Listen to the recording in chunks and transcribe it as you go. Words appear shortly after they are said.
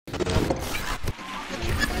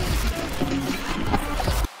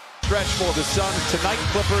stretch for the Suns. Tonight,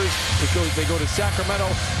 Clippers, they go to Sacramento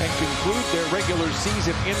and conclude their regular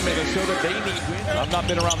season in Minnesota. They need wins. I've not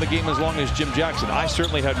been around the game as long as Jim Jackson. I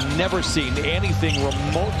certainly have never seen anything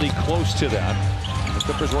remotely close to that. The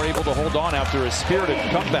Clippers were able to hold on after a spirited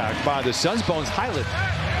comeback by the Suns. Bones Highland.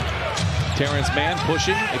 Terrence Mann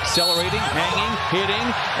pushing, accelerating, hanging, hitting,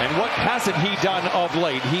 and what hasn't he done of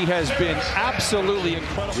late? He has been absolutely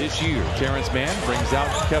incredible this year. Terrence Mann brings out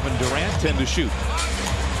Kevin Durant, 10 to shoot.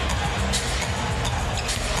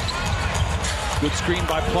 Good screen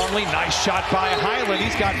by Plumlee. Nice shot by Highland.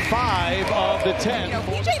 He's got 5 of the 10. You know,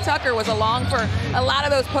 PJ Tucker was along for a lot of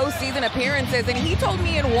those postseason appearances, and he told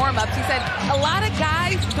me in warm-ups, he said a lot of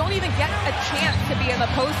guys don't even get a chance to be in the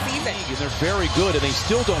postseason. And they're very good, and they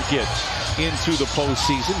still don't get into the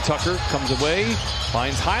postseason. Tucker comes away,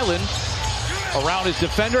 finds Highland around his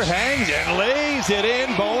defender, hangs and lays it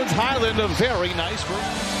in. Bones Highland, a very nice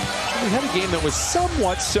move. We had a game that was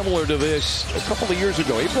somewhat similar to this a couple of years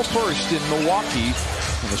ago, April 1st in Milwaukee.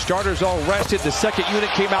 When the starters all rested, the second unit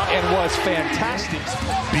came out and was fantastic.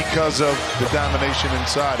 Because of the domination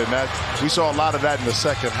inside, and that we saw a lot of that in the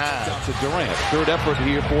second half. To Durant, third effort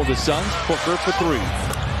here for the Suns. Booker for 3.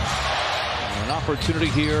 And an opportunity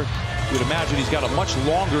here. You would imagine he's got a much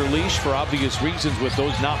longer leash for obvious reasons with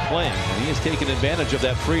those not playing. And he has taken advantage of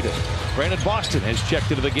that freedom. Brandon Boston has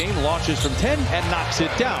checked into the game, launches from 10 and knocks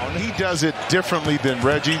it down. He does it differently than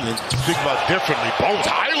Reggie. Speak about differently. Bones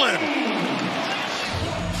Highland.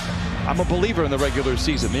 I'm a believer in the regular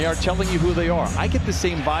season. They are telling you who they are. I get the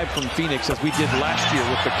same vibe from Phoenix as we did last year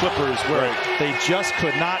with the Clippers, where they just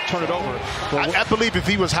could not turn it over. I believe if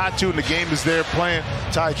he was hot too and the game is there playing,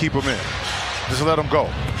 Ty, keep him in. Just let him go.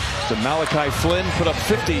 So Malachi Flynn put up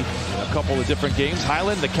 50 in a couple of different games.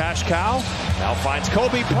 Highland, the cash cow, now finds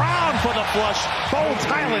Kobe Brown for the flush. Bones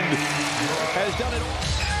Highland has done it.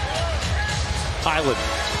 Highland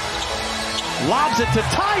lobs it to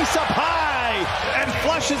Tice up high and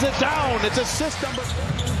flushes it down. It's assist number.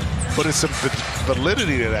 But it's some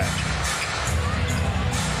validity to that.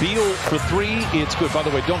 Beal for 3, it's good. By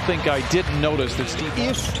the way, don't think I didn't notice that, Steve.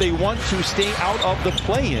 If they want to stay out of the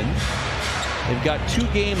play-in, they've got 2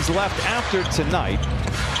 games left after tonight.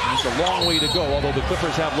 It's a long way to go, although the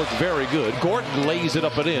Clippers have looked very good. Gordon lays it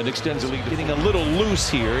up and in, extends the lead. Getting a little loose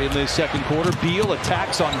here in the second quarter. Beal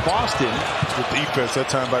attacks on Boston. Good defense that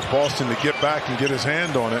time by Boston to get back and get his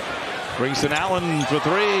hand on it. Grayson Allen for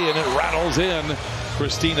 3, and it rattles in.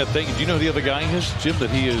 Christina, do you know who the other guy is, Jim, that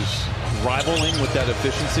he is rivaling with that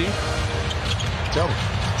efficiency? Tell me.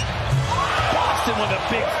 Boston with a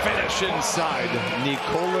big finish inside.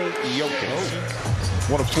 Nikola Jokic.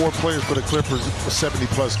 One of 4 players for the Clippers for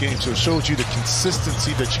 70-plus games, so it shows you the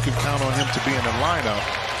consistency that you can count on him to be in the lineup,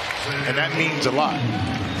 and that means a lot.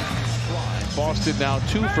 Boston now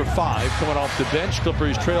 2 for 5 coming off the bench.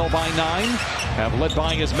 Clippers trail by 9, have led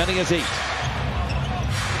by as many as 8.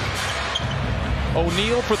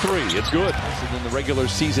 O'Neal for 3, it's good. And then the regular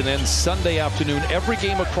season ends Sunday afternoon. Every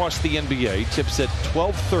game across the NBA tips at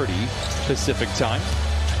 12:30 Pacific time.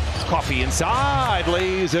 Coffee inside,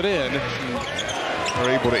 lays it in. Are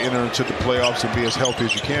able to enter into the playoffs and be as healthy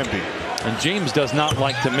as you can be. And James does not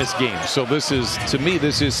like to miss games. So this is, to me,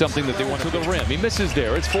 this is something that they want to the rim. He misses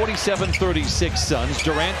there. It's 47-36 Suns.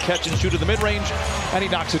 Durant catch and shoot in the mid-range, and he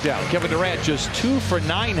knocks it down. Kevin Durant just 2 for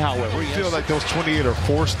 9, however. I feel like those 28 are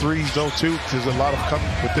forced threes, though, too. There's a lot of coming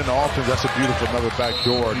within the offense. That's a beautiful another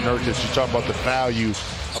backdoor. Nurkic, you're talking about the value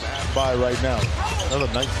of buy right now. Another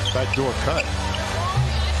nice backdoor cut.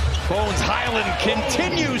 Bones Highland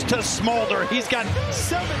continues to smolder. He's got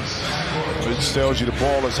 7. It just tells you the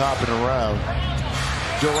ball is hopping around.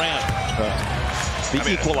 Durant,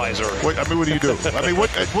 the equalizer. What do you do?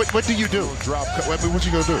 What do you do? Drop. What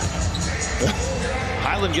you gonna do?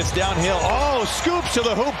 Highland gets downhill. Oh, scoops to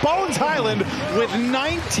the hoop. Bones Highland with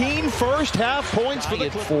 19 first-half points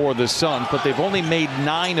for the Suns, but they've only made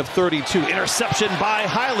 9 of 32. Interception by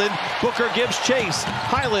Highland. Booker gives chase.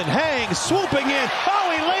 Highland hangs, swooping in.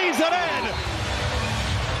 Oh, he lays it in.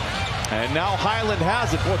 And now Highland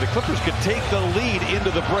has it. Boy, the Clippers could take the lead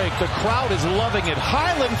into the break. The crowd is loving it.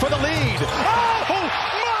 Highland for the lead. Oh,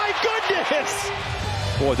 my goodness.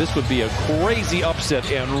 Boy, this would be a crazy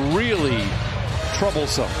upset and really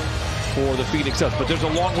troublesome for the Phoenix Suns, but there's a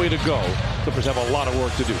long way to go. Clippers have a lot of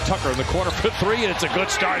work to do. Tucker in the corner for 3, and it's a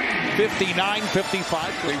good start.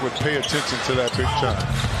 59-55. They would pay attention to that big time.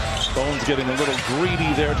 Bones getting a little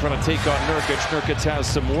greedy there, trying to take on Nurkic. Nurkic has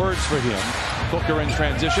some words for him. Booker in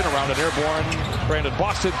transition around an airborne Brandon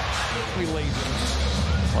Boston.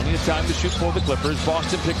 Plenty of time to shoot for the Clippers.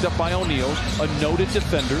 Boston picked up by O'Neal, a noted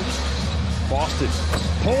defender. Boston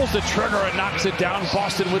pulls the trigger and knocks it down.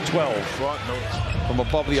 Boston with 12. From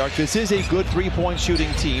above the arc. This is a good three-point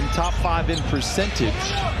shooting team. Top 5 in percentage.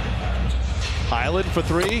 Highland for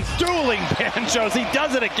 3. Dueling banjos. He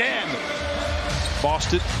does it again.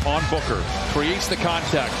 Boston on Booker. Creates the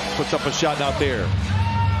contact. Puts up a shot out there.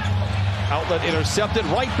 Outlet intercepted.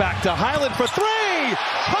 Right back to Highland for 3.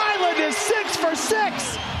 Highland is 6 for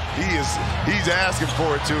 6. He's asking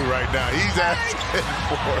for it too right now. He's asking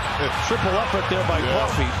for it. Triple effort there by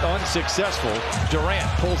Coffey. Unsuccessful. Durant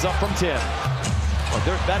pulls up from 10.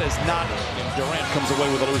 That is not. Durant comes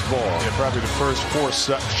away with a loose ball. Yeah, probably the first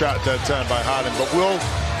forced shot that time by Highland. But we'll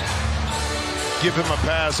give him a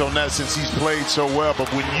pass on that since he's played so well.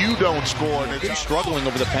 But when you don't score, and it's struggling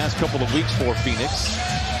over the past couple of weeks for Phoenix.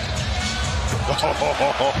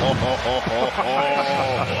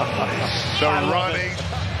 The running.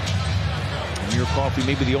 Amir Coffey,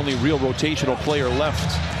 maybe the only real rotational player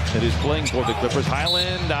left that is playing for the Clippers.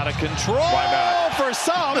 Highland out of control. Why not? For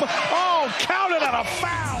some. Oh, counted on a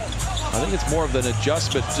foul. I think it's more of an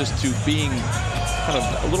adjustment just to being kind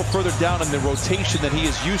of a little further down in the rotation than he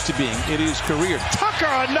is used to being in his career. Tucker,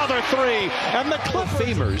 another 3. And the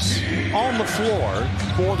Famers on the floor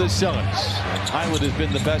for the Suns. Highland has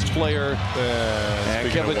been the best player.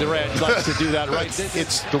 And Kevin Durant likes to do that right.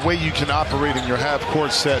 It's the way you can operate in your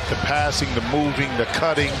half-court set. The passing, the moving, the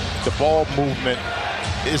cutting, the ball movement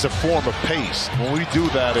is a form of pace. When we do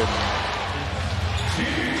that,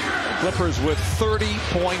 Clippers with 30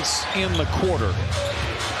 points in the quarter.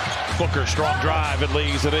 Booker, strong drive, and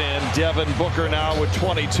leaves it in. Devin Booker now with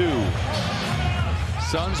 22.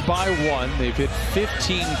 Suns by 1. They've hit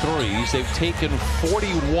 15 threes. They've taken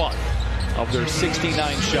 41 of their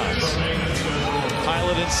 69 shots.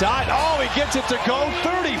 Highland inside. Oh, he gets it to go.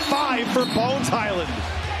 35 for Bones Highland.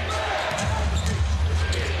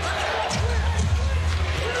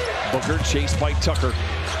 Booker chased by Tucker.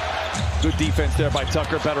 Good defense there by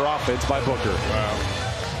Tucker. Better offense by Booker. wow.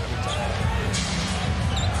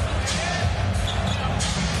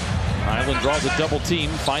 Highland draws a double team,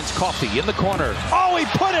 finds Coffey in the corner. Oh, he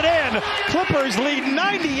put it in! Clippers lead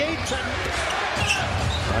 98.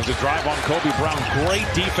 Tries to drive on Kobe Brown. Great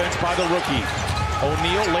defense by the rookie.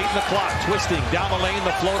 O'Neal late in the clock, twisting down the lane.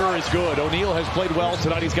 The floater is good. O'Neal has played well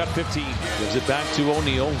tonight. He's got 15. Gives it back to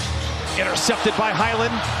O'Neal. Intercepted by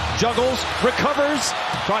Highland. Juggles, recovers,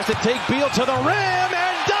 tries to take Beal to the rim,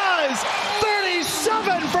 and does!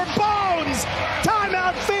 37 for Bones!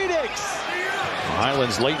 Timeout Phoenix!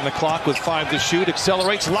 Highland's late in the clock with 5 to shoot,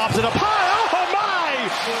 accelerates, lobs it up high. Oh my!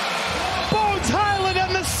 Bones Highland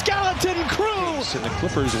and the Skeleton Crew! And the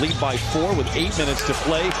Clippers lead by 4 with 8 minutes to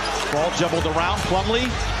play. Ball jumbled around.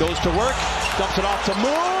 Plumlee goes to work, dumps it off to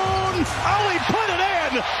Moon. Oh, he put it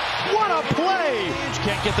in! What a play!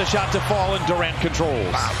 Can't get the shot to fall, and Durant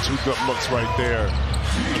controls. Wow, 2 good looks right there.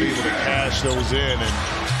 Able to cash those in, and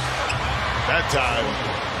that time.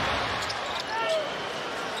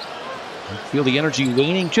 Feel the energy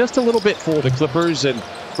waning just a little bit for the Clippers, and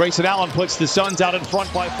Grayson Allen puts the Suns out in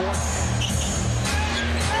front by 4.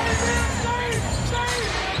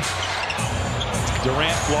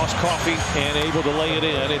 Durant lost Coffey and able to lay it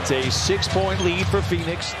in. It's a 6-point lead for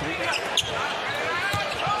Phoenix.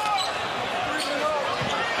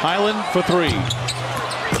 Highland for 3.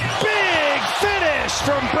 Big finish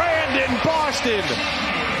from Brandon Boston.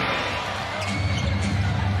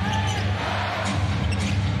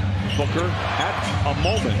 Booker at a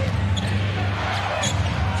moment.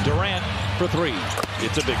 Durant for 3.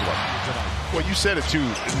 It's a big one. Well, you said it too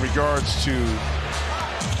in regards to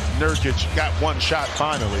Nurkic. Got 1 shot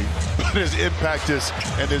finally, but his impact is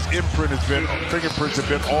and his fingerprints have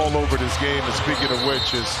been all over this game. And speaking of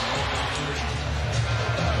which is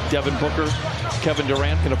Devin Booker, Kevin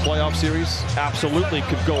Durant in a playoff series absolutely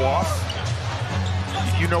could go off.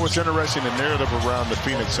 You know what's interesting? The narrative around the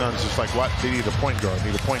Phoenix Suns is like, what? They need a point guard,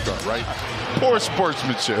 right? Poor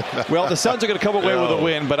sportsmanship. Well, the Suns are going to come away with a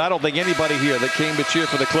win, but I don't think anybody here that came to cheer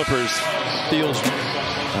for the Clippers feels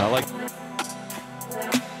like